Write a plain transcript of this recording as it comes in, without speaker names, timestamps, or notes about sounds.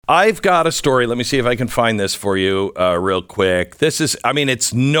I've got a story. Let me see if I can find this for you real quick.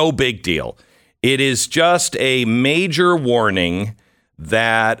 It's no big deal. It is just a major warning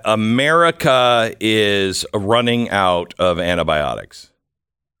that America is running out of antibiotics.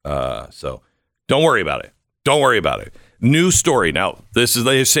 So don't worry about it. Don't worry about it. New story. Now,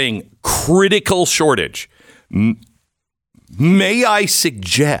 they're saying critical shortage. May I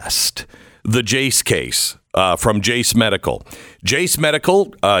suggest the Jace case from Jace Medical? Jace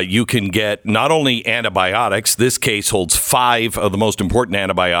Medical, you can get not only antibiotics, this case holds 5 of the most important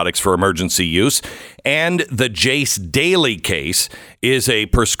antibiotics for emergency use, and the Jace Daily case is a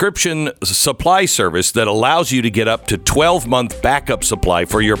prescription supply service that allows you to get up to 12-month backup supply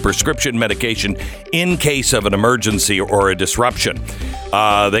for your prescription medication in case of an emergency or a disruption.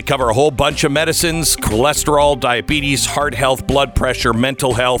 They cover a whole bunch of medicines: cholesterol, diabetes, heart health, blood pressure,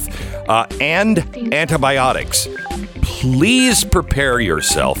 mental health, and antibiotics. Please prepare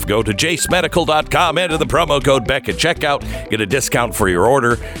yourself. Go to jacemedical.com, enter the promo code Beck at checkout, get a discount for your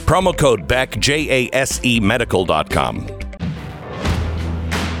order. Promo code Beck, JASE medical.com.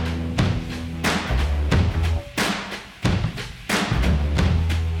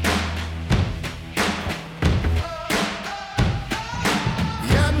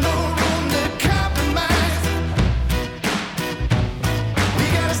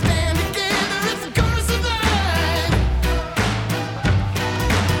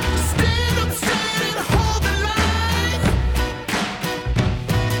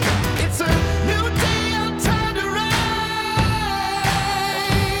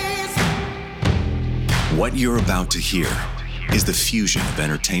 What you're about to hear is the fusion of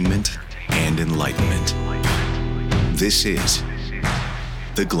entertainment and enlightenment. This is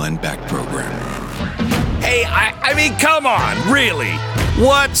the Glenn Beck Program. Hey, I mean, come on, really?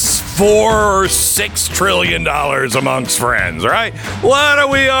 What's $4 or $6 trillion amongst friends, right? What are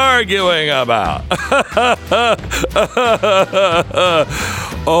we arguing about?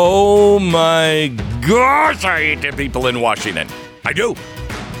 Oh my gosh, I hate the people in Washington. I do.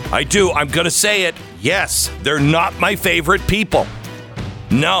 I'm going to say it. Yes, they're not my favorite people.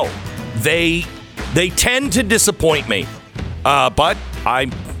 No, they tend to disappoint me. But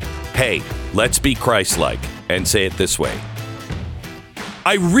hey, let's be Christ-like and say it this way.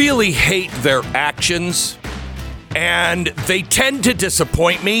 I really hate their actions, and they tend to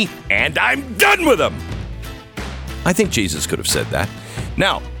disappoint me, and I'm done with them. I think Jesus could have said that.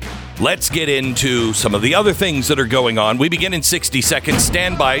 Now, let's get into some of the other things that are going on. We begin in 60 seconds.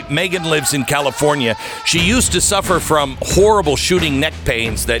 Stand by. Megan lives in California. She used to suffer from horrible shooting neck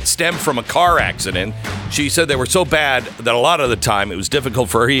pains that stemmed from a car accident. She said they were so bad that a lot of the time it was difficult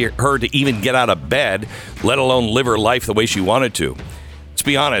for her to even get out of bed, let alone live her life the way she wanted to. Let's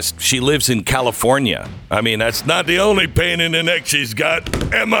be honest, she lives in California. I mean, that's not the only pain in the neck she's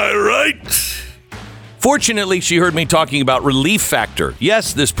got. Am I right? Fortunately, she heard me talking about Relief Factor.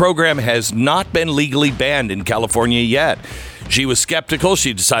 Yes, this program has not been legally banned in California yet. She was skeptical.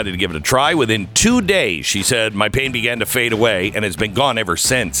 She decided to give it a try. Within 2 days, she said, my pain began to fade away and has been gone ever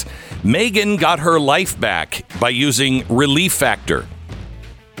since. Megan got her life back by using Relief Factor.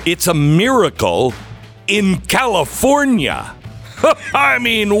 It's a miracle in California. I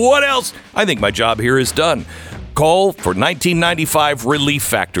mean, what else? I think my job here is done. Call for $19.95 Relief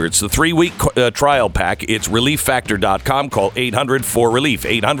Factor. It's the 3-week trial pack. It's relieffactor.com. Call 800-4RELIEF.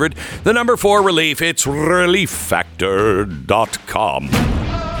 800, the number 4RELIEF. It's relieffactor.com.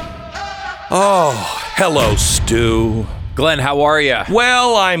 Oh, hello, Stu. Glenn, how are you?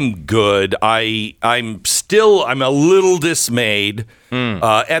 Well, I'm good. I'm a little dismayed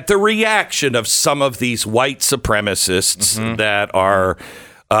at the reaction of some of these white supremacists that are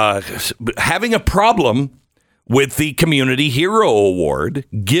having a problem with the Community Hero Award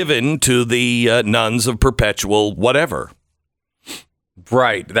given to the nuns of perpetual whatever.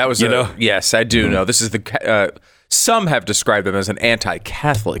 Right. That was, yes, I do know. This is some have described them as an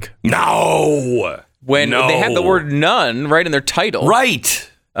anti-Catholic. No. When they had the word nun right in their title.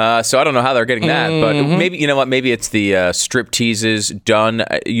 Right. So I don't know how they're getting that, but maybe, you know what, maybe it's the strip teases done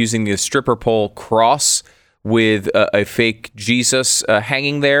using the stripper pole cross with a fake Jesus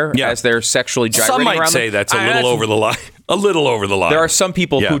hanging there as they're sexually gyrating around. Some might say that's a little over the line. A little over the line. There are some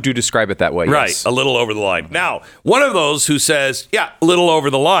people who do describe it that way. Right, yes. a little over the line. Now, one of those who says, a little over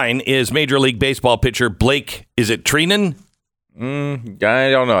the line is Major League Baseball pitcher Blake, is it Treinen? I don't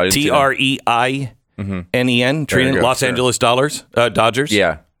know. Treinen, Treinen, Los Angeles Dodgers?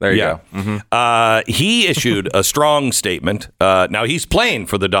 Yeah. There you go. Mm-hmm. He issued a strong statement. Now, he's playing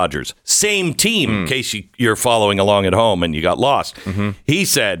for the Dodgers. Same team, in case you're following along at home and you got lost. He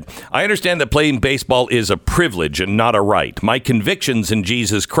said, I understand that playing baseball is a privilege and not a right. My convictions in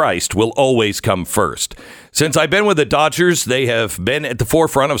Jesus Christ will always come first. Since I've been with the Dodgers, they have been at the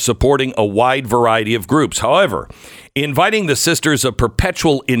forefront of supporting a wide variety of groups. However, inviting the Sisters of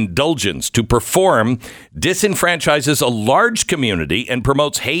Perpetual Indulgence to perform disenfranchises a large community and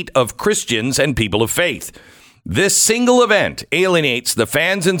promotes hate of Christians and people of faith. This single event alienates the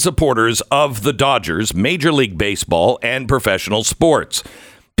fans and supporters of the Dodgers, Major League Baseball, and professional sports.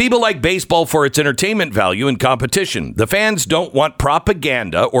 People like baseball for its entertainment value and competition. The fans don't want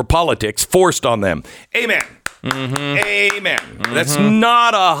propaganda or politics forced on them. Amen. Amen. That's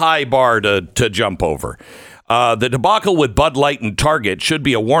not a high bar to jump over. The debacle with Bud Light and Target should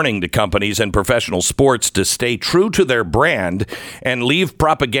be a warning to companies and professional sports to stay true to their brand and leave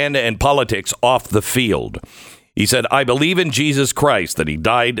propaganda and politics off the field. He said, I believe in Jesus Christ, that he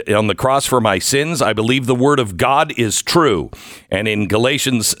died on the cross for my sins. I believe the word of God is true. And in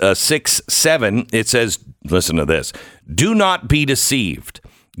Galatians 6:7, it says, listen to this, do not be deceived.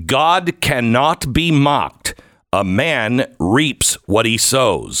 God cannot be mocked. A man reaps what he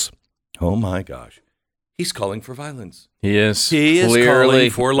sows. Oh, my gosh. He's calling for violence. He is. He is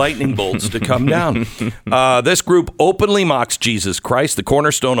calling for lightning bolts to come down. This group openly mocks Jesus Christ, the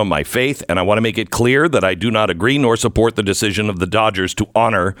cornerstone of my faith, and I want to make it clear that I do not agree nor support the decision of the Dodgers to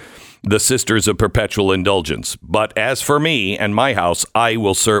honor the Sisters of Perpetual Indulgence. But as for me and my house, we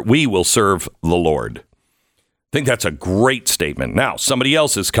will serve the Lord. I think that's a great statement. Now, somebody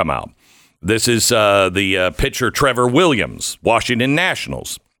else has come out. This is the pitcher Trevor Williams, Washington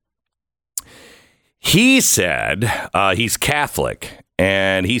Nationals. He said he's Catholic,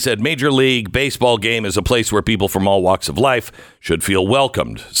 and he said Major League Baseball game is a place where people from all walks of life should feel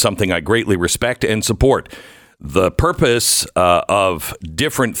welcomed, something I greatly respect and support. The purpose of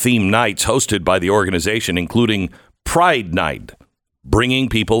different theme nights hosted by the organization, including Pride Night, bringing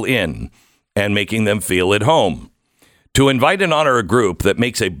people in and making them feel at home. To invite and honor a group that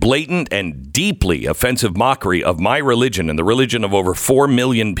makes a blatant and deeply offensive mockery of my religion and the religion of over 4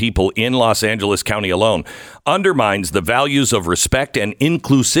 million people in Los Angeles County alone undermines the values of respect and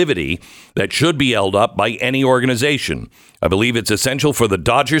inclusivity that should be held up by any organization. I believe it's essential for the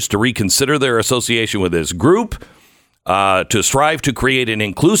Dodgers to reconsider their association with this group, to strive to create an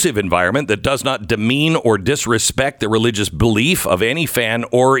inclusive environment that does not demean or disrespect the religious belief of any fan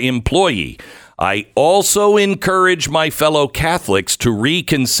or employee. I also encourage my fellow Catholics to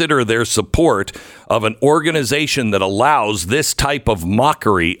reconsider their support of an organization that allows this type of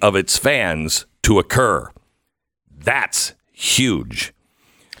mockery of its fans to occur. That's huge.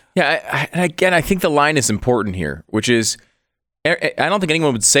 Yeah, and again, I think the line is important here, which is, I don't think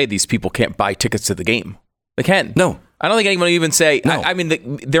anyone would say these people can't buy tickets to the game. They can. No. I don't think anyone would even say, no. I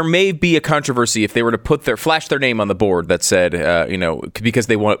mean, there may be a controversy if they were to flash their name on the board that said, because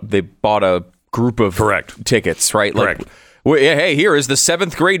they bought a group of tickets, right? Correct. Like, hey, here is the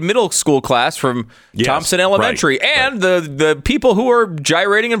 7th grade middle school class from Thompson Elementary and the people who are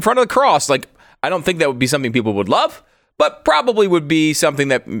gyrating in front of the cross. Like, I don't think that would be something people would love, but probably would be something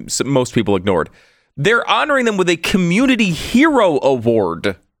that most people ignored. They're honoring them with a Community Hero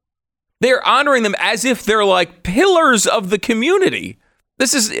Award. They're honoring them as if they're like pillars of the community. They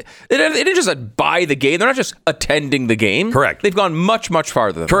didn't just buy the game. They're not just attending the game. Correct. They've gone much, much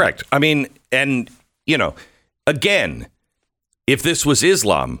farther than Correct. that. I mean, and, again, if this was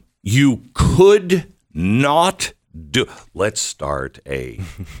Islam, you could not do... Let's start a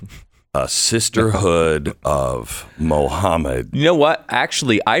sisterhood of Mohammed. You know what?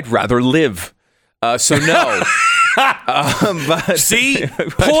 Actually, I'd rather live. So no. But, see?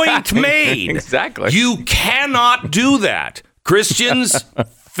 Point made. Exactly. You cannot do that. Christians,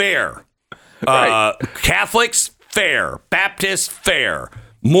 fair. Right. Catholics, fair. Baptists, fair.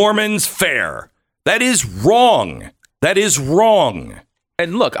 Mormons, fair. That is wrong. That is wrong.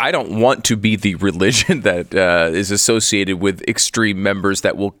 And look, I don't want to be the religion that is associated with extreme members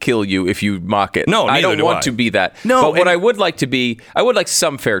that will kill you if you mock it. No, I don't want to be that. No, but what I would like to be, I would like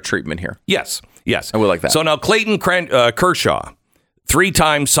some fair treatment here. Yes. I would like that. So now Clayton Kershaw,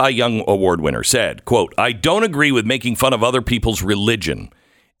 3-time Cy Young Award winner, said, quote, I don't agree with making fun of other people's religion.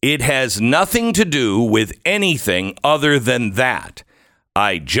 It has nothing to do with anything other than that.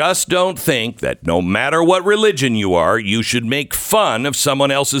 I just don't think that no matter what religion you are, you should make fun of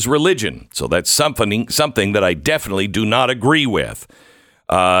someone else's religion. So that's something that I definitely do not agree with.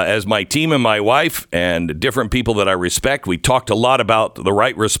 As my team and my wife and different people that I respect, we talked a lot about the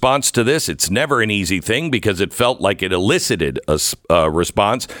right response to this. It's never an easy thing because it felt like it elicited a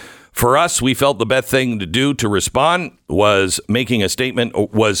response. For us, we felt the best thing to do to respond was making a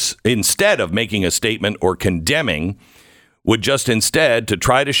statement, was instead of making a statement or condemning, would just instead to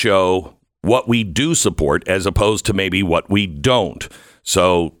try to show what we do support as opposed to maybe what we don't.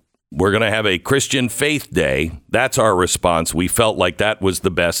 So we're going to have a Christian Faith Day. That's our response. We felt like that was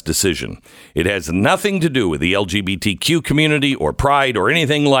the best decision. It has nothing to do with the LGBTQ community or pride or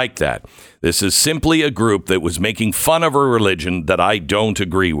anything like that. This is simply a group that was making fun of a religion that I don't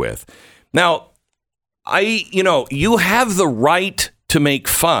agree with. Now, you have the right to make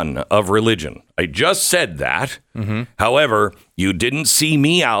fun of religion. I just said that. Mm-hmm. However, you didn't see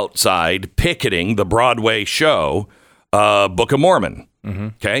me outside picketing the Broadway show, Book of Mormon. Mm-hmm.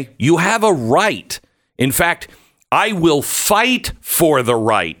 Okay. You have a right. In fact, I will fight for the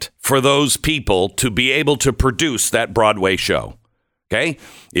right for those people to be able to produce that Broadway show. Okay.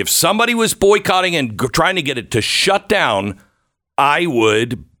 If somebody was boycotting and trying to get it to shut down, I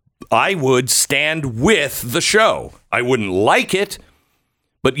would stand with the show. I wouldn't like it.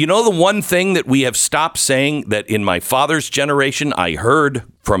 But you know, the one thing that we have stopped saying that in my father's generation, I heard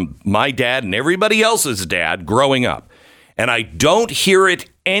from my dad and everybody else's dad growing up. And I don't hear it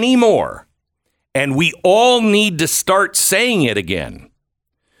anymore. And we all need to start saying it again.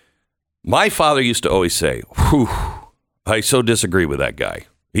 My father used to always say, whew, I so disagree with that guy.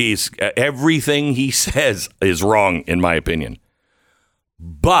 Everything he says is wrong, in my opinion.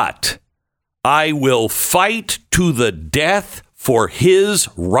 But I will fight to the death for his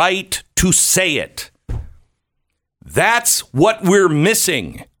right to say it. That's what we're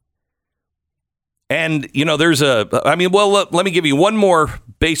missing. And, let me give you one more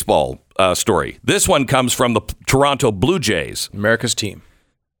baseball story. This one comes from the Toronto Blue Jays. America's team.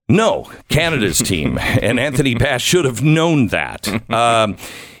 No, Canada's team. And Anthony Bass should have known that.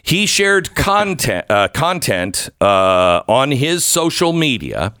 He shared content on his social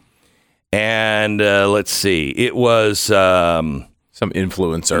media. And let's see, it was some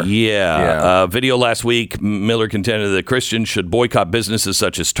influencer. Yeah. Video last week, Miller contended that Christians should boycott businesses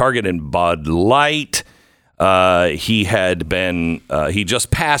such as Target and Bud Light. He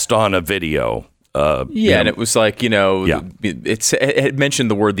just passed on a video. And it was like, it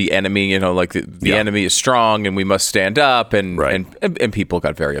mentioned the word the enemy, like the enemy is strong and we must stand up. And people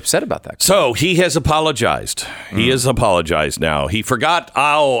got very upset about that. So he has apologized. He has apologized now. He forgot,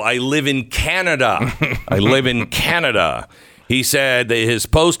 I live in Canada. I live in Canada. He said that his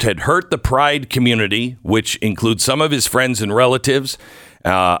post had hurt the Pride community, which includes some of his friends and relatives.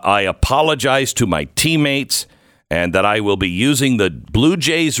 I apologize to my teammates and that I will be using the Blue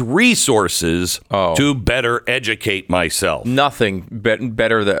Jays resources to better educate myself. Nothing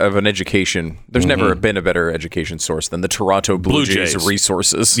better of an education. There's never been a better education source than the Toronto Blue Jays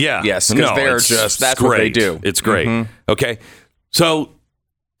resources. Yeah. Yes, because that's great. What they do. It's great. Mm-hmm. Okay. So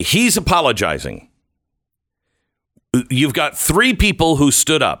he's apologizing. You've got 3 people who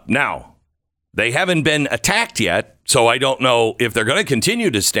stood up. Now, they haven't been attacked yet, so I don't know if they're going to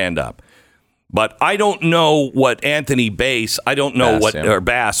continue to stand up. But I don't know what Anthony Bass,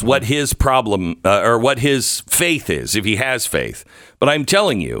 what his problem or what his faith is, if he has faith. But I'm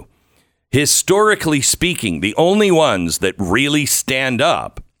telling you, historically speaking, the only ones that really stand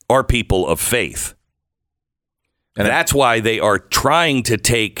up are people of faith. And that's why they are trying to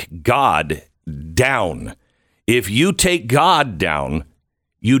take God down. If you take God down,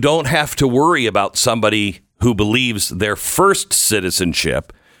 you don't have to worry about somebody who believes their first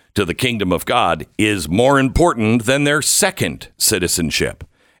citizenship to the kingdom of God is more important than their second citizenship,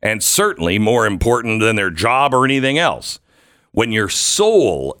 and certainly more important than their job or anything else. When your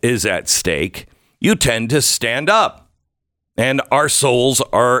soul is at stake, you tend to stand up, and our souls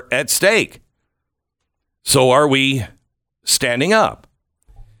are at stake. So are we standing up?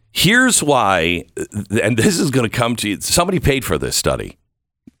 Here's why, and this is going to come to you. Somebody paid for this study.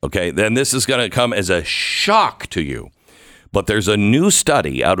 Okay, then this is going to come as a shock to you. But there's a new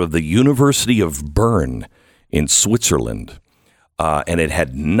study out of the University of Bern in Switzerland, and it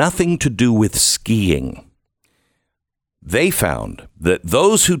had nothing to do with skiing. They found that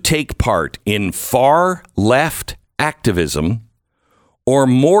those who take part in far left activism are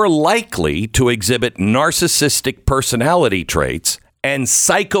more likely to exhibit narcissistic personality traits and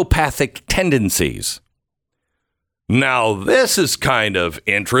psychopathic tendencies. Now, this is kind of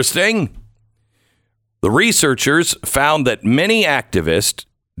interesting. The researchers found that many activists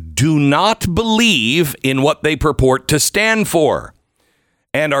do not believe in what they purport to stand for.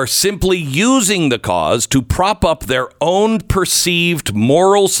 and are simply using the cause to prop up their own perceived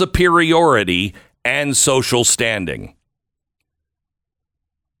moral superiority and social standing.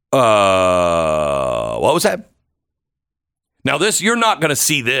 What was that? Now this, you're not going to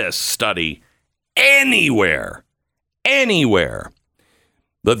see this study anywhere.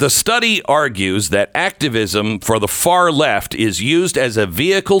 The study argues that activism for the far left is used as a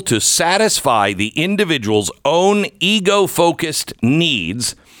vehicle to satisfy the individual's own ego-focused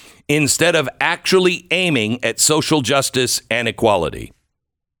needs instead of actually aiming at social justice and equality.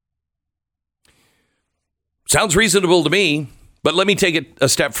 Sounds reasonable to me, but let me take it a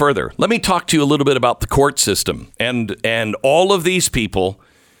step further. Let me talk to you a little bit about the court system and all of these people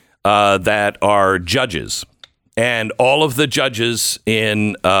that are judges. And all of the judges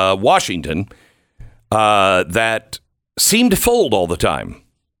in Washington that seem to fold all the time.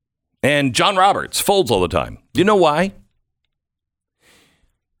 And John Roberts folds all the time. Do you know why?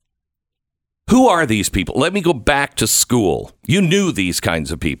 Who are these people? Let me go back to school. You knew these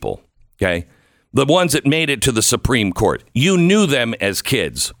kinds of people, okay? The ones that made it to the Supreme Court. You knew them as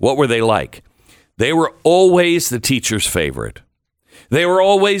kids. What were they like? They were always the teacher's favorite. They were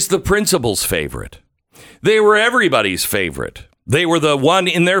always the principal's favorite. They were everybody's favorite. They were the one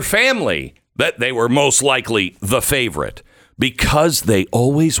in their family that they were most likely the favorite because they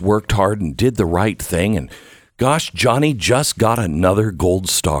always worked hard and did the right thing. And gosh, Johnny just got another gold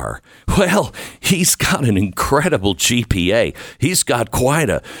star. Well, he's got an incredible GPA. He's got quite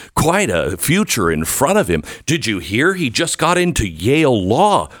a future in front of him. Did you hear he just got into Yale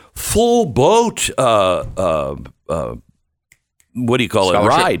Law? Full boat, what do you call it?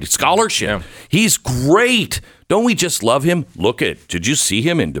 Ride. Scholarship. Yeah. He's great. Don't we just love him? Did you see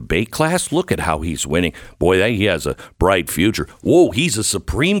him in debate class? Look at how he's winning. Boy, he has a bright future. Whoa, he's a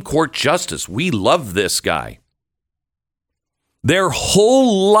Supreme Court justice. We love this guy. Their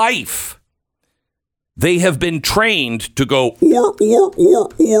whole life, they have been trained to go,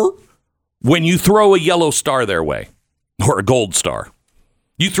 or, when you throw a yellow star their way, or a gold star.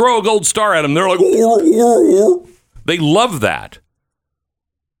 You throw a gold star at them, they're like, or. They love that.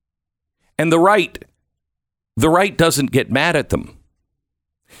 And the right doesn't get mad at them.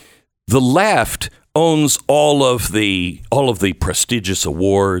 The left owns all of the prestigious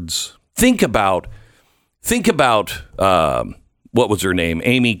awards. Think about what was her name?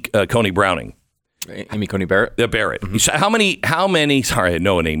 Amy Coney Browning. Amy Coney Barrett? Barrett. Mm-hmm. How many, sorry, I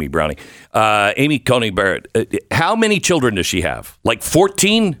know an Amy Browning. Amy Coney Barrett. How many children does she have? Like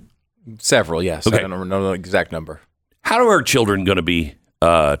 14? Several, yes. Okay. I don't know the exact number. How are our children going to be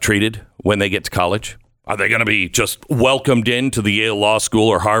treated when they get to college? Are they going to be just welcomed into the Yale Law School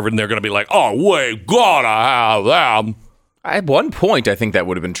or Harvard, and they're going to be like, oh, we gotta have them? At one point, I think that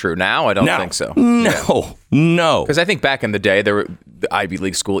would have been true. Now, I don't think so. No. Because I think back in the day, the Ivy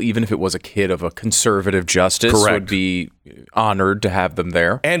League school, even if it was a kid of a conservative justice, would be honored to have them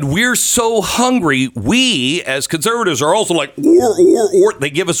there. And we're so hungry. We, as conservatives, are also like, or.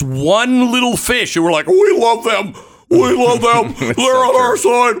 They give us one little fish, and we're like, we love them. We love them. They're so on our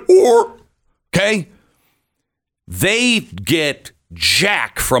side. Or. Okay? They get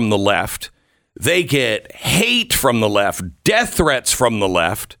jack from the left. They get hate from the left, death threats from the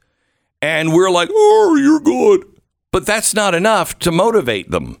left, and we're like, oh, you're good. But that's not enough to motivate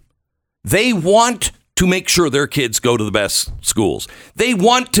them. They want to make sure their kids go to the best schools. They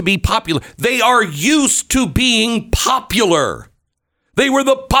want to be popular. They are used to being popular. They were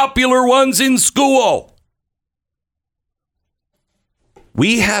the popular ones in school.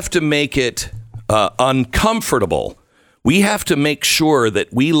 We have to make it uncomfortable. We have to make sure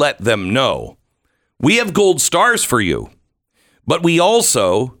that we let them know we have gold stars for you, but we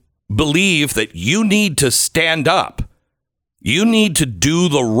also believe that you need to stand up. You need to do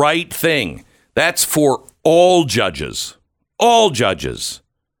the right thing. That's for all judges. All judges.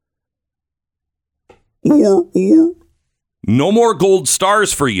 No more gold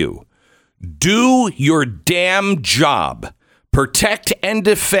stars for you. Do your damn job. Protect and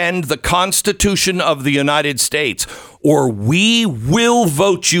defend the Constitution of the United States, or we will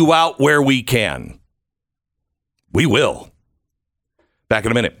vote you out where we can. We will. Back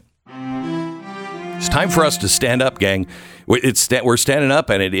in a minute. It's time for us to stand up, gang. We're standing up,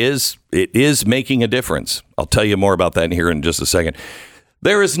 and it is making a difference. I'll tell you more about that here in just a second.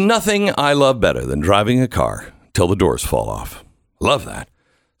 There is nothing I love better than driving a car till the doors fall off. Love that.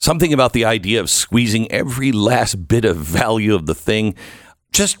 Something about the idea of squeezing every last bit of value of the thing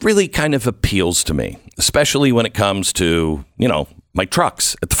just really kind of appeals to me, especially when it comes to, my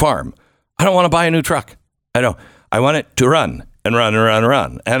trucks at the farm. I don't want to buy a new truck. I want it to run and run and run and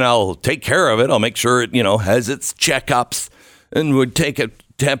run. And I'll take care of it. I'll make sure it, has its checkups and would take a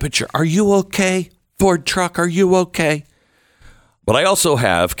temperature. Are you okay? Ford truck, are you okay? But I also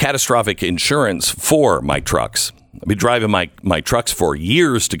have catastrophic insurance for my trucks. I'll be driving my trucks for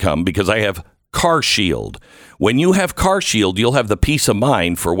years to come because I have Car Shield. When you have Car Shield, you'll have the peace of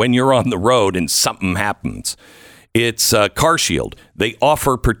mind for when you're on the road and something happens. It's Car Shield. They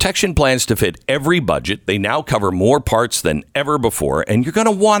offer protection plans to fit every budget. They now cover more parts than ever before, and you're going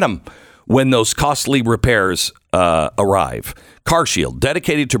to want them when those costly repairs arrive. Car Shield,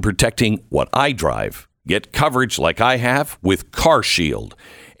 dedicated to protecting what I drive. Get coverage like I have with Car Shield.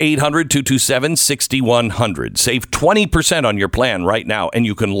 800-227-6100. Save 20% on your plan right now, and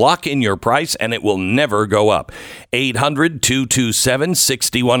you can lock in your price, and it will never go up.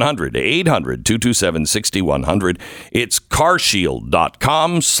 800-227-6100. 800-227-6100. It's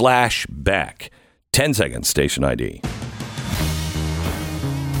carshield.com/Beck. 10 seconds, station ID.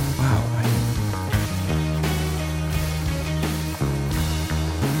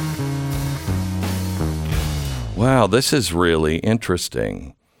 Wow, this is really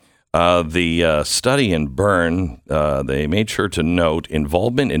interesting. The study in Bern, they made sure to note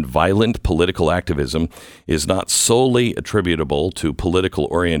involvement in violent political activism is not solely attributable to political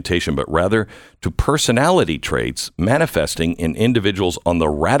orientation, but rather to personality traits manifesting in individuals on the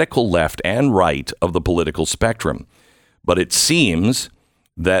radical left and right of the political spectrum. But it seems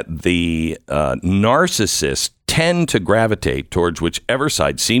that the narcissists tend to gravitate towards whichever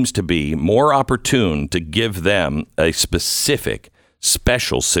side seems to be more opportune to give them a specific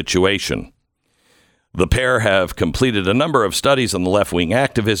special situation. The pair have completed a number of studies on the left-wing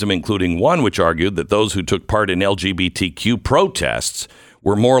activism, including one which argued that those who took part in LGBTQ protests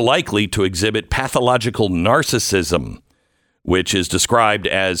were more likely to exhibit pathological narcissism, which is described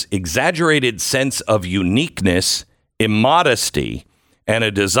as exaggerated sense of uniqueness, immodesty, and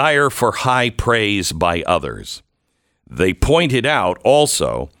a desire for high praise by others. They pointed out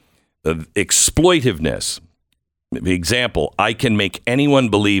also exploitiveness. The example, I can make anyone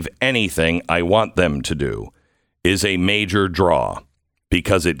believe anything I want them to do, is a major draw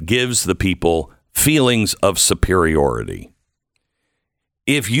because it gives the people feelings of superiority.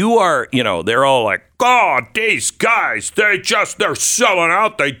 If you are, they're all like, God, these guys, they're selling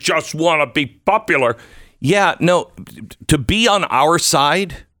out. They just want to be popular. Yeah, no, to be on our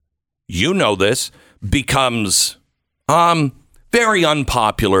side, this, becomes very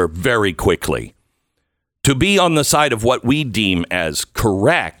unpopular very quickly. To be on the side of what we deem as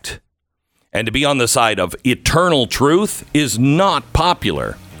correct and to be on the side of eternal truth is not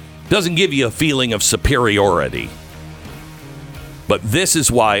popular. Doesn't give you a feeling of superiority. But this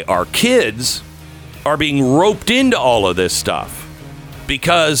is why our kids are being roped into all of this stuff.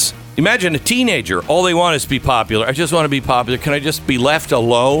 Because imagine a teenager, all they want is to be popular. I just want to be popular. Can I just be left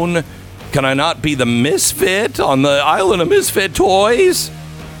alone? Can I not be the misfit on the island of misfit toys?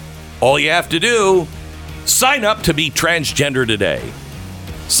 All you have to do, sign up to be transgender today.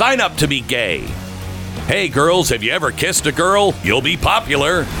 Sign up to be gay. Hey, girls, have you ever kissed a girl? You'll be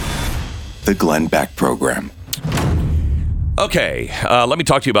popular. The Glenn Beck Program. Okay, let me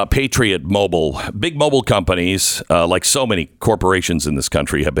talk to you about Patriot Mobile. Big mobile companies, like so many corporations in this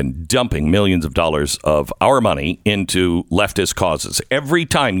country, have been dumping millions of dollars of our money into leftist causes. Every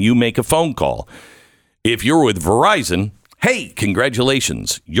time you make a phone call, if you're with Verizon, hey,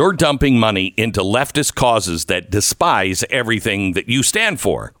 congratulations, you're dumping money into leftist causes that despise everything that you stand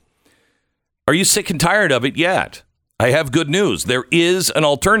for. Are you sick and tired of it yet? I have good news. There is an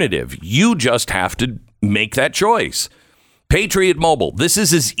alternative. You just have to make that choice. Patriot Mobile. This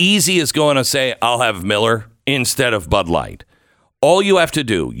is as easy as going to say, I'll have Miller instead of Bud Light. All you have to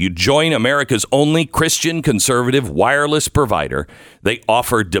do, you join America's only Christian conservative wireless provider. They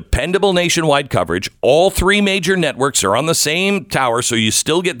offer dependable nationwide coverage. All three major networks are on the same tower, so you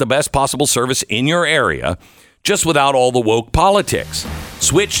still get the best possible service in your area, just without all the woke politics.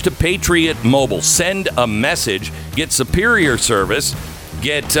 Switch to Patriot Mobile. Send a message. Get superior service.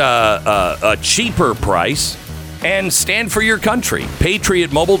 Get a cheaper price. And stand for your country.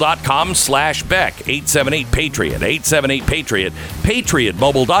 PatriotMobile.com/Beck. 878-PATRIOT. 878-PATRIOT.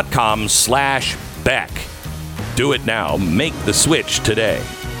 PatriotMobile.com/Beck. Do it now. Make the switch today.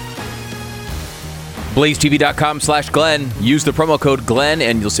 BlazeTV.com/Glenn. Use the promo code Glenn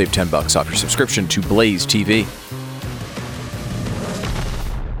and you'll save $10 off your subscription to Blaze TV.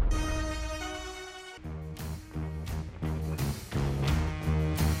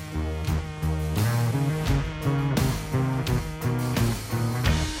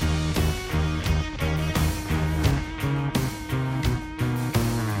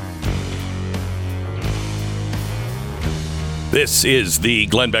 This is the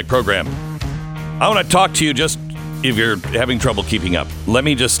Glenn Beck Program. I want to talk to you just if you're having trouble keeping up, let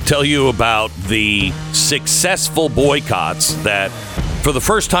me just tell you about the successful boycotts that, for the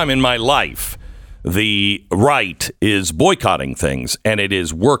first time in my life, the right is boycotting things, and it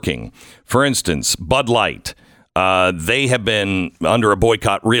is working. For instance, Bud Light. They have been under a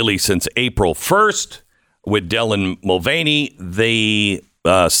boycott really since April 1st with Dylan Mulvaney. The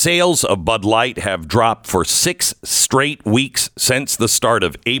sales of Bud Light have dropped for 6 straight weeks since the start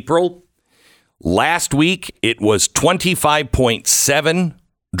of April. Last week, it was 25.7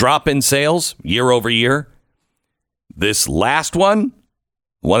 drop in sales year over year. This last one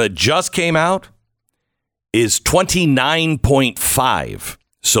that just came out, is 29.5.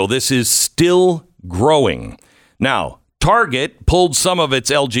 So this is still growing. Now, Target pulled some of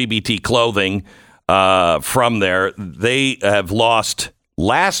its LGBT clothing from there. They have lost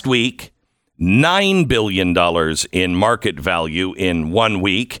last week $9 billion in market value in 1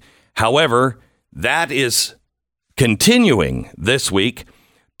 week. However, that is continuing this week.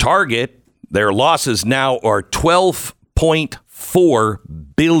 Target, their losses now are $12.4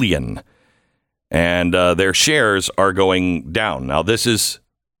 billion. And their shares are going down. Now, this is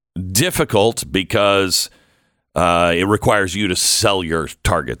difficult because it requires you to sell your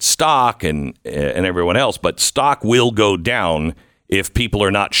Target stock and everyone else. But stock will go down if people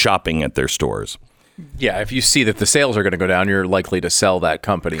are not shopping at their stores. Yeah, if you see that the sales are going to go down, you're likely to sell that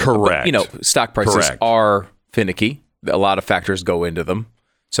company. Correct. But, stock prices are finicky. A lot of factors go into them.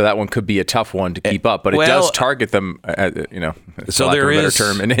 So that one could be a tough one to keep up, but it does target them, so there is a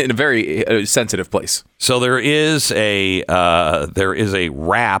better term, in a very sensitive place. So there is a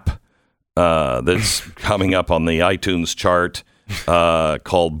rap that's coming up on the iTunes chart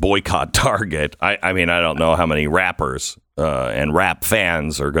called Boycott Target. I mean, I don't know how many rappers and rap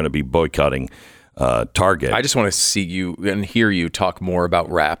fans are going to be boycotting Target. I just want to see you and hear you talk more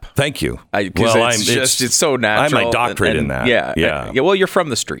about rap. Thank you. It's so natural. I have my doctorate in that. Yeah. Well, you're from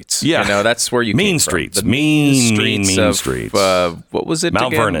the streets. Yeah. That's where you mean came streets. From. Mean streets. What was it?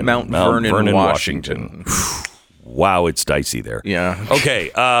 Mount again? Vernon. Mount Vernon, Washington. Wow, it's dicey there. Yeah.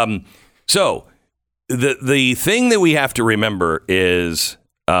 Okay. So the thing that we have to remember is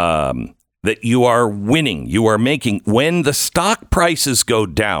that you are winning. You are making, when the stock prices go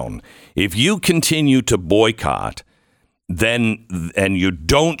down, if you continue to boycott, then and you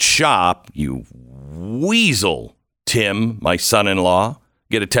don't shop, you weasel. Tim, my son-in-law,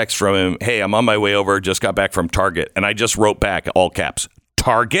 get a text from him. Hey, I'm on my way over. Just got back from Target. And I just wrote back, all caps,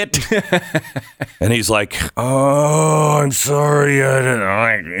 Target? And he's like, oh, I'm sorry.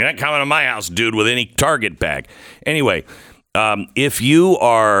 You're not coming to my house, dude, with any Target bag. Anyway, if you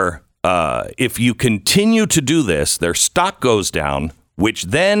continue to do this, their stock goes down, which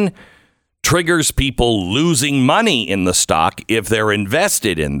then triggers people losing money in the stock if they're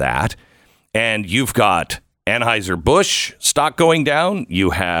invested in that. And you've got Anheuser-Busch stock going down. You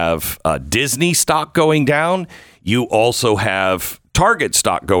have Disney stock going down. You also have Target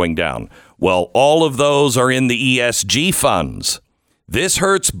stock going down. Well, all of those are in the ESG funds. This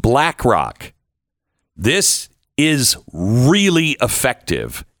hurts BlackRock. This is really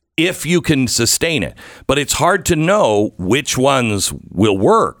effective if you can sustain it. But it's hard to know which ones will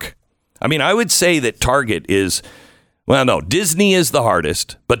work. I mean, I would say that Target is, well, no, Disney is the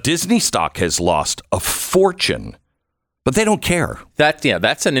hardest, but Disney stock has lost a fortune. But they don't care.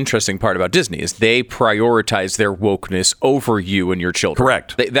 That's an interesting part about Disney is they prioritize their wokeness over you and your children.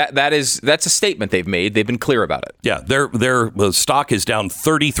 Correct. That's a statement they've made. They've been clear about it. Yeah, their stock is down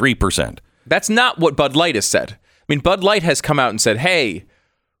 33%. That's not what Bud Light has said. I mean, Bud Light has come out and said, "Hey,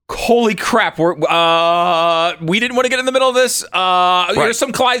 holy crap, we didn't want to get in the middle of this. Right. Here's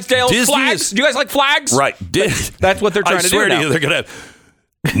some Clydesdale flags. Do you guys like flags?" Right. That's what they're trying to do now. I swear to you, they're going to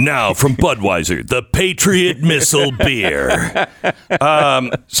now from Budweiser, the Patriot Missile beer.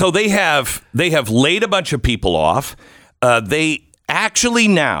 So they have laid a bunch of people off. They actually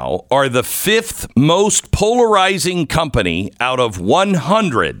now are the 5th most polarizing company out of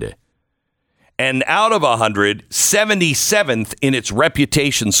 100. And out of 100, 77th in its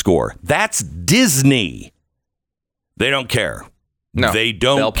reputation score. That's Disney. They don't care. No, they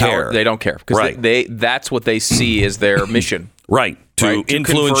don't care. They don't care because that's what they see as their mission. Right. To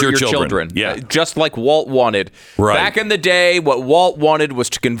influence your children. Yeah. Just like Walt wanted. Right. Back in the day, what Walt wanted was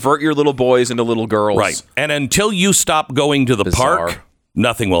to convert your little boys into little girls. Right. And until you stop going to the park,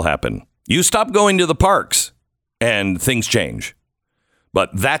 nothing will happen. You stop going to the parks and things change. But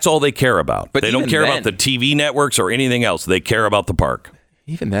that's all they care about. But they don't care about the TV networks or anything else. They care about the park.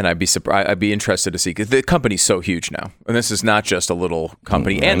 Even then, I'd be surprised. I'd be interested to see because the company's so huge now, and this is not just a little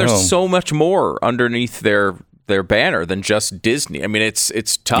company. And there's so much more underneath their banner than just Disney. I mean,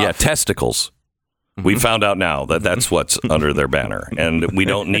 it's tough. Yeah, testicles. We found out now that that's what's under their banner, and we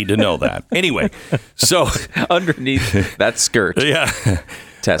don't need to know that. Anyway, so underneath that skirt. Yeah.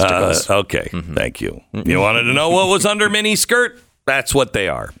 Testicles. Okay. Thank you. You wanted to know what was under mini skirt? That's what they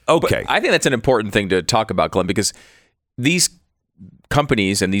are. Okay. But I think that's an important thing to talk about, Glenn, because these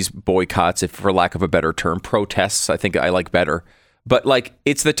companies and these boycotts, if for lack of a better term, protests, I think I like better. But like,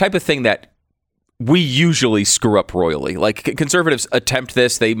 it's the type of thing that we usually screw up royally. Like, conservatives attempt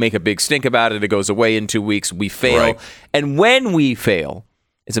this, they make a big stink about it, it goes away in 2 weeks, we fail. Right. And when we fail,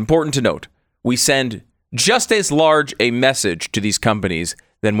 it's important to note, we send just as large a message to these companies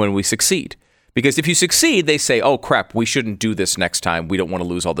than when we succeed. Because if you succeed, they say, oh crap, we shouldn't do this next time. We don't want to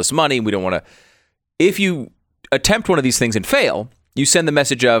lose all this money. We don't want to. If you attempt one of these things and fail, you send the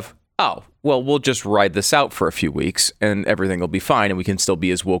message of, oh, well, we'll just ride this out for a few weeks and everything will be fine and we can still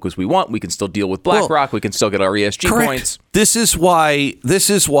be as woke as we want. We can still deal with BlackRock. We can still get our ESG points. This is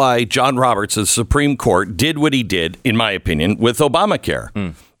why John Roberts of the Supreme Court did what he did, in my opinion, with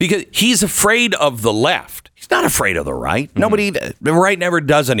Obamacare. Because he's afraid of the left. He's not afraid of the right. The right never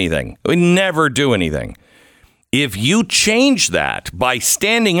does anything. We never do anything. If you change that by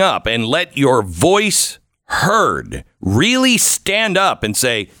standing up and let your voice heard, really stand up and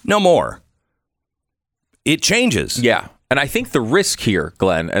say, no more, it changes. Yeah. And I think the risk here,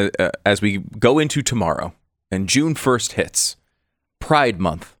 Glenn, as we go into tomorrow and June 1st hits, Pride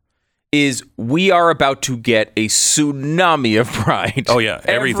Month, is we are about to get a tsunami of pride. Oh, yeah.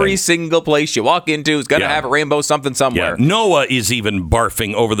 Everything. Every single place you walk into is going to have a rainbow something somewhere. Yeah. Noah is even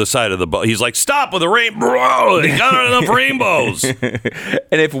barfing over the side of the boat. He's like, stop with the rainbow. They got enough rainbows.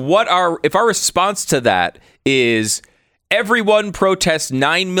 And if our response to that is everyone protests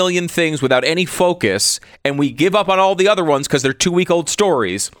 9 million things without any focus, and we give up on all the other ones because they're 2-week-old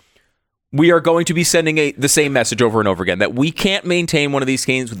stories, we are going to be sending the same message over and over again, that we can't maintain one of these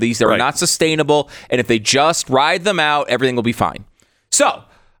games with these. They're not sustainable. And if they just ride them out, everything will be fine. So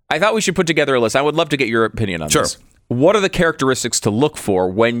I thought we should put together a list. I would love to get your opinion on this. What are the characteristics to look for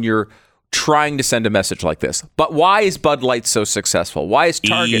when you're trying to send a message like this? But why is Bud Light so successful? Why is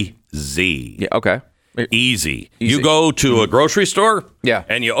Target? Easy. Yeah, okay. Easy. You go to a grocery store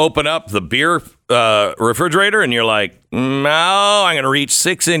and you open up the beer refrigerator and you're like, no, I'm going to reach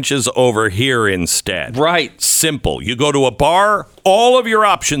 6 inches over here instead. Right. Simple. You go to a bar, all of your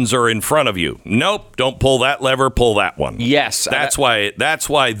options are in front of you. Nope, don't pull that lever, pull that one. Yes. That's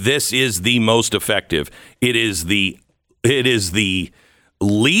why this is the most effective. It is the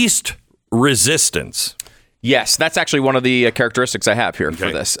least resistance. Yes, that's actually one of the characteristics I have here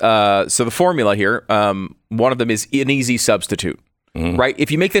for this. So the formula here, one of them is an easy substitute, right?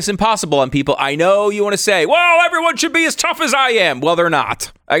 If you make this impossible on people, I know you want to say, well, everyone should be as tough as I am. Well, they're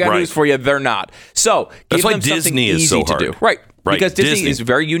not. I got news for you. They're not. So that's why them Disney is easy so hard. to do. Right. Because Disney is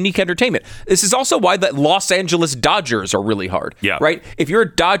very unique entertainment. This is also why the Los Angeles Dodgers are really hard. Yeah. Right? If you're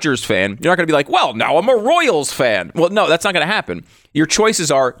a Dodgers fan, you're not going to be like, well, now I'm a Royals fan. Well, no, that's not going to happen. Your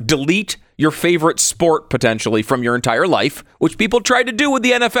choices are delete your favorite sport potentially from your entire life, which people tried to do with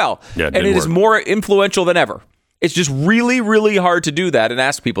the NFL. Yeah, and it is more influential than ever. It's just really, really hard to do that and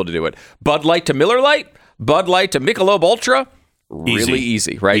ask people to do it. Bud Light to Miller Lite, Bud Light to Michelob Ultra, really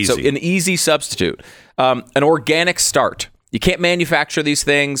easy, right? Easy. So an easy substitute. An organic start. You can't manufacture these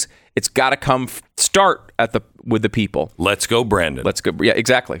things. It's got to start with the people. Let's go, Brandon. Let's go. Yeah,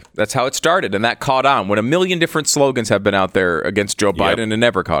 exactly. That's how it started, and that caught on. When 1 million different slogans have been out there against Joe Biden, it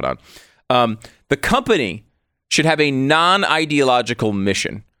never caught on. The company should have a non-ideological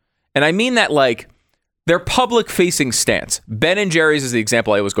mission, and I mean that like their public-facing stance. Ben & Jerry's is the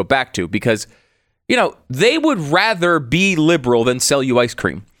example I always go back to because, they would rather be liberal than sell you ice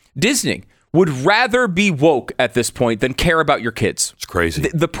cream. Disney would rather be woke at this point than care about your kids. It's crazy.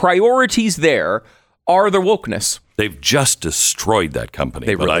 The priorities there are their wokeness. They've just destroyed that company.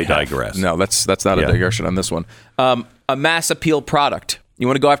 They really I digress. No, that's not a digression on this one. A mass appeal product. You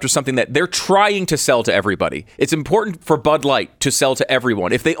want to go after something that they're trying to sell to everybody. It's important for Bud Light to sell to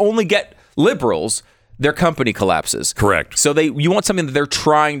everyone. If they only get liberals, their company collapses. Correct. So you want something that they're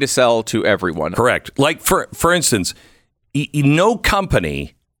trying to sell to everyone. Correct. Like for instance,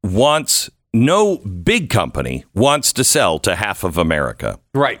 no big company wants to sell to half of America.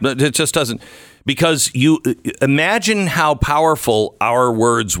 Right. It just doesn't, because you imagine how powerful our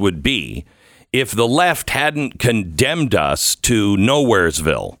words would be if the left hadn't condemned us to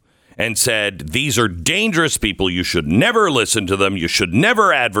Nowheresville and said, these are dangerous people. You should never listen to them. You should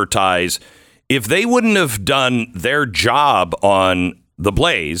never advertise. If they wouldn't have done their job on The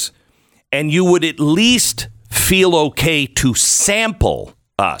Blaze, and you would at least feel okay to sample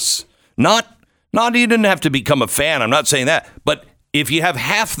us. Not you didn't have to become a fan. I'm not saying that, but if you have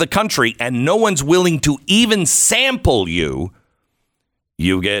half the country and no one's willing to even sample you,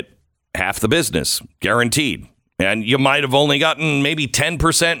 you get half the business, guaranteed. And you might have only gotten maybe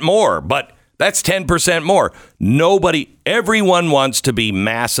 10% more, but that's 10% more. Everyone wants to be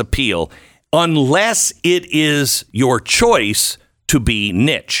mass appeal unless it is your choice to be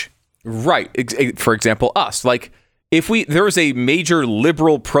niche. Right. For example, us. Like, if there was a major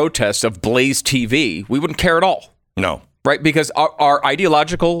liberal protest of Blaze TV, we wouldn't care at all. No. Right? Because our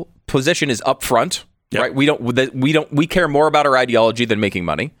ideological position is upfront. Yep. Right? We care more about our ideology than making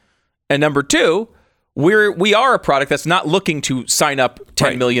money. And number two, we are a product that's not looking to sign up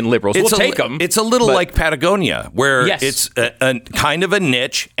 10 million liberals. We'll take them. It's a little like Patagonia, where it's a kind of a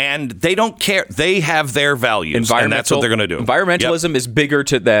niche, and they don't care. They have their values, and that's what they're going to do. Environmentalism is bigger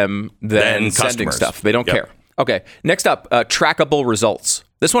to them than sending stuff. They don't care. Okay, next up, trackable results.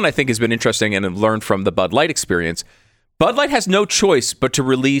 This one I think has been interesting and I've learned from the Bud Light experience. Bud Light has no choice but to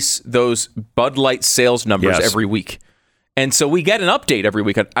release those Bud Light sales numbers every week. And so we get an update every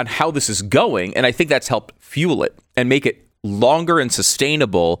week on how this is going, and I think that's helped fuel it and make it longer and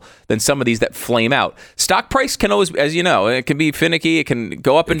sustainable than some of these that flame out. Stock price can always, as you know, it can be finicky. It can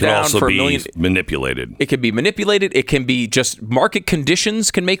go up and down for a million. Manipulated. It can be manipulated. It can be just market conditions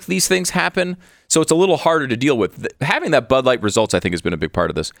can make these things happen. So it's a little harder to deal with. Having that Bud Light results, I think, has been a big part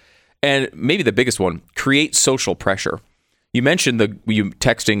of this. And maybe the biggest one, create social pressure. You mentioned you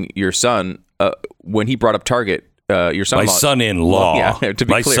texting your son when he brought up Target. Your son-in-law. My son-in-law. Yeah, to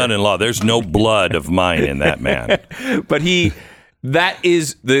be my clear. son-in-law. There's no blood of mine in that man. But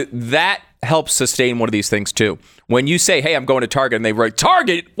that helps sustain one of these things too. When you say, "Hey, I'm going to Target," and they write,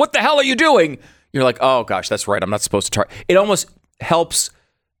 "Target, what the hell are you doing?" You're like, "Oh gosh, that's right. I'm not supposed to Target." It almost helps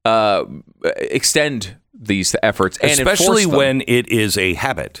extend these efforts, and especially when it is a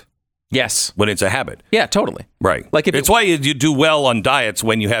habit. Yes, when it's a habit. Yeah, totally. Right. Like it's why you do well on diets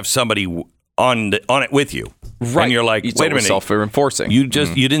when you have somebody on it with you. Right. And you're like, wait a minute. Self-reinforcing. You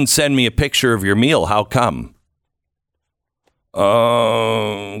didn't send me a picture of your meal. How come?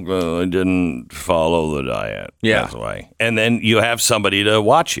 Oh, I didn't follow the diet. Yeah. That's why. And then you have somebody to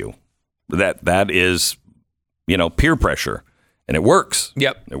watch you. That is, peer pressure. And it works.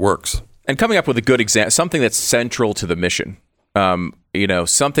 Yep. It works. And coming up with a good example, something that's central to the mission.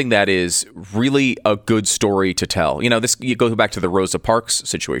 Something that is really a good story to tell. You go back to the Rosa Parks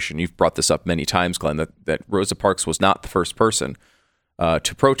situation. You've brought this up many times, Glenn, that Rosa Parks was not the first person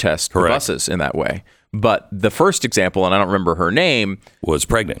to protest the buses in that way. But the first example, and I don't remember her name, was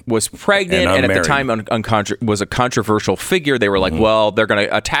pregnant, and at the time was a controversial figure. They were like, well, they're going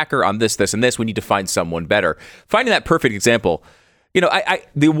to attack her on this, this, and this. We need to find someone better. Finding that perfect example.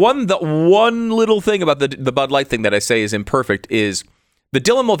 The one little thing about the Bud Light thing that I say is imperfect is the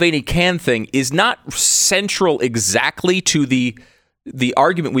Dylan Mulvaney can thing is not central exactly to the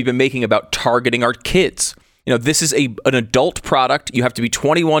argument we've been making about targeting our kids. This is an adult product. You have to be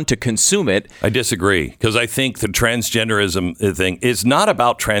 21 to consume it. I disagree, because I think the transgenderism thing is not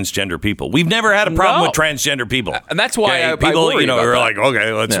about transgender people. We've never had a problem with transgender people. And that's why people, I worry about are that. like,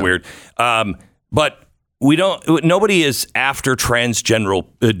 okay, that's weird. But nobody is after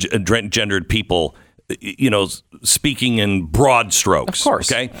transgendered people, speaking in broad strokes. Of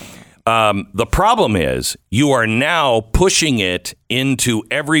course. Okay. The problem is you are now pushing it into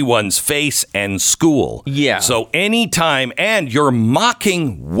everyone's face and school. Yeah. So anytime, and you're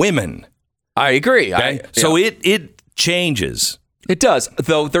mocking women. I agree. Okay? So it changes. It does,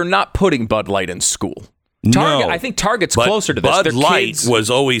 though they're not putting Bud Light in school. Target, I think Target's closer to this. Bud Light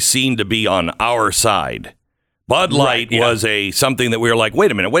was always seen to be on our side. Bud Light was something that we were like,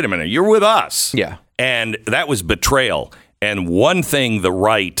 wait a minute, you're with us. Yeah. And that was betrayal. And one thing the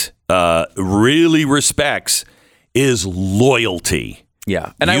right really respects is loyalty.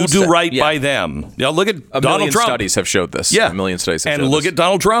 Yeah. And you do right by them. Now look at Donald Trump. A million studies have showed this. Yeah. A million studies have showed this. And look at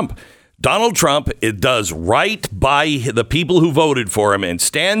Donald Trump. Donald Trump, it does right by the people who voted for him and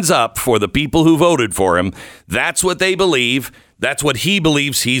stands up for the people who voted for him. That's what they believe. That's what he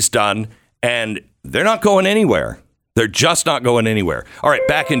believes he's done. And they're not going anywhere. They're just not going anywhere. All right,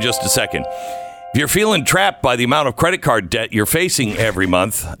 back in just a second. If you're feeling trapped by the amount of credit card debt you're facing every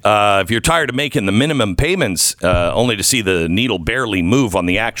month, if you're tired of making the minimum payments only to see the needle barely move on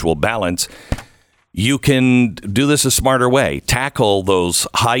the actual balance, you can do this a smarter way. Tackle those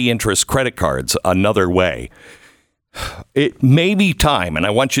high-interest credit cards another way. It may be time, and I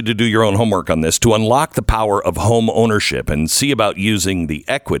want you to do your own homework on this, to unlock the power of home ownership and see about using the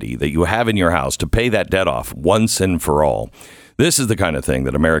equity that you have in your house to pay that debt off once and for all. This is the kind of thing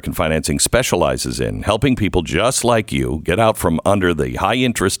that American Financing specializes in, helping people just like you get out from under the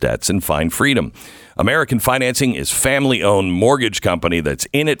high-interest debts and find freedom. American Financing is family-owned mortgage company that's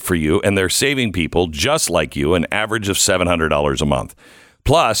in it for you, and they're saving people just like you an average of $700 a month.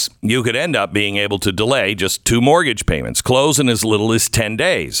 Plus, you could end up being able to delay just 2 mortgage payments, close in as little as 10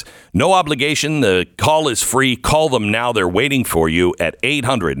 days. No obligation. The call is free. Call them now. They're waiting for you at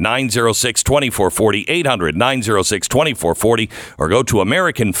 800-906-2440, 800-906-2440, or go to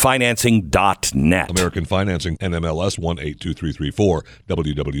AmericanFinancing.net. American Financing, NMLS 182334,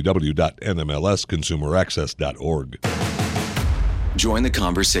 www.nmlsconsumeraccess.org. Join the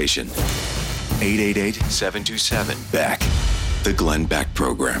conversation. 888-727-BECK. The Glenn Beck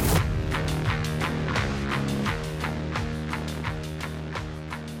Program.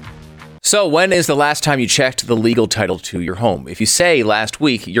 So when is the last time you checked the legal title to your home? If you say last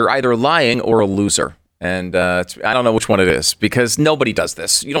week, you're either lying or a loser. And I don't know which one it is, because nobody does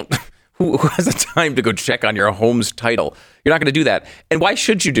this. You don't. Who has the time to go check on your home's title? You're not going to do that. And why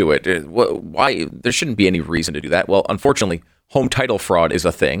should you do it? Why? There shouldn't be any reason to do that. Well, unfortunately, home title fraud is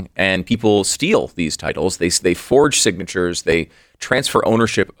a thing, and people steal these titles. They forge signatures. They transfer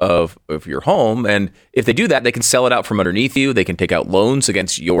ownership of your home. And if they do that, they can sell it out from underneath you. They can take out loans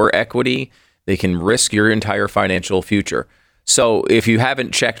against your equity. They can risk your entire financial future. So if you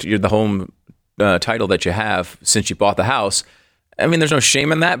haven't checked the home title that you have since you bought the house, I mean, there's no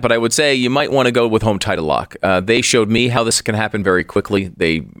shame in that, but I would say you might want to go with Home Title Lock. They showed me how this can happen very quickly.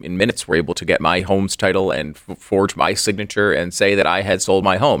 They, in minutes, were able to get my home's title and forge my signature and say that I had sold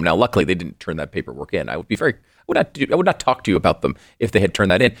my home. Now, luckily, they didn't turn that paperwork in. I would not talk to you about them if they had turned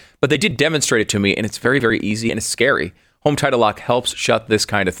that in, but they did demonstrate it to me, and it's very, very easy, and it's scary. Home Title Lock helps shut this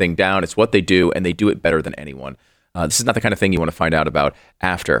kind of thing down. It's what they do, and they do it better than anyone. This is not the kind of thing you want to find out about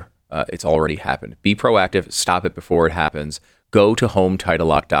after it's already happened. Be proactive. Stop it before it happens. Go to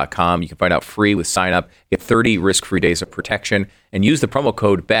HomeTitleLock.com. You can find out free with sign up, get 30 risk-free days of protection, and use the promo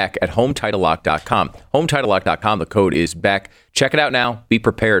code BECK at HomeTitleLock.com. HomeTitleLock.com, the code is BECK. Check it out now. Be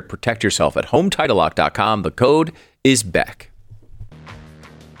prepared. Protect yourself at HomeTitleLock.com. The code is BECK.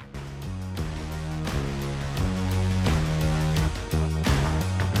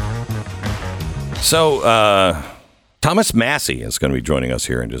 So, Thomas Massey is going to be joining us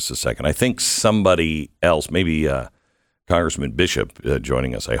here in just a second. I think somebody else, maybe Congressman Bishop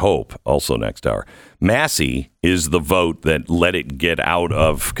joining us, I hope, also next hour. Massey is the vote that let it get out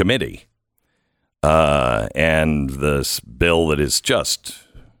of committee. And this bill that is just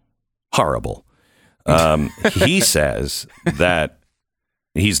horrible. He says that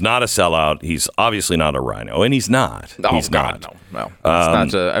he's not a sellout. He's obviously not a rhino, and he's not. Oh, he's God, not. No.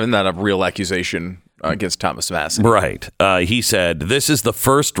 It's not a real accusation against Thomas Massey. Right. He said, this is the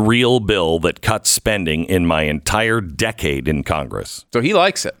first real bill that cuts spending in my entire decade in Congress. So he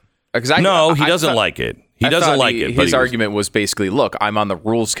likes it. He doesn't like it. He doesn't like it. His argument was basically, look, I'm on the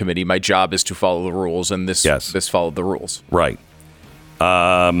Rules Committee. My job is to follow the rules, and this followed the rules. Right.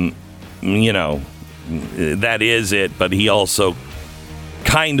 That is it, but he also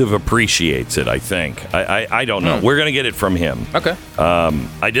kind of appreciates it, I think. I don't know. We're going to get it from him. Okay.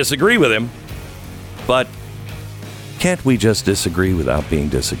 I disagree with him. But can't we just disagree without being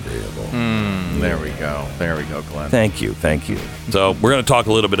disagreeable? There we go, Glenn. Thank you. So we're going to talk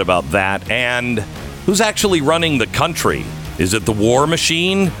a little bit about that and who's actually running the country. Is it the war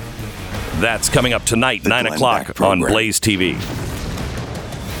machine? That's coming up tonight, 9 o'clock on Blaze TV.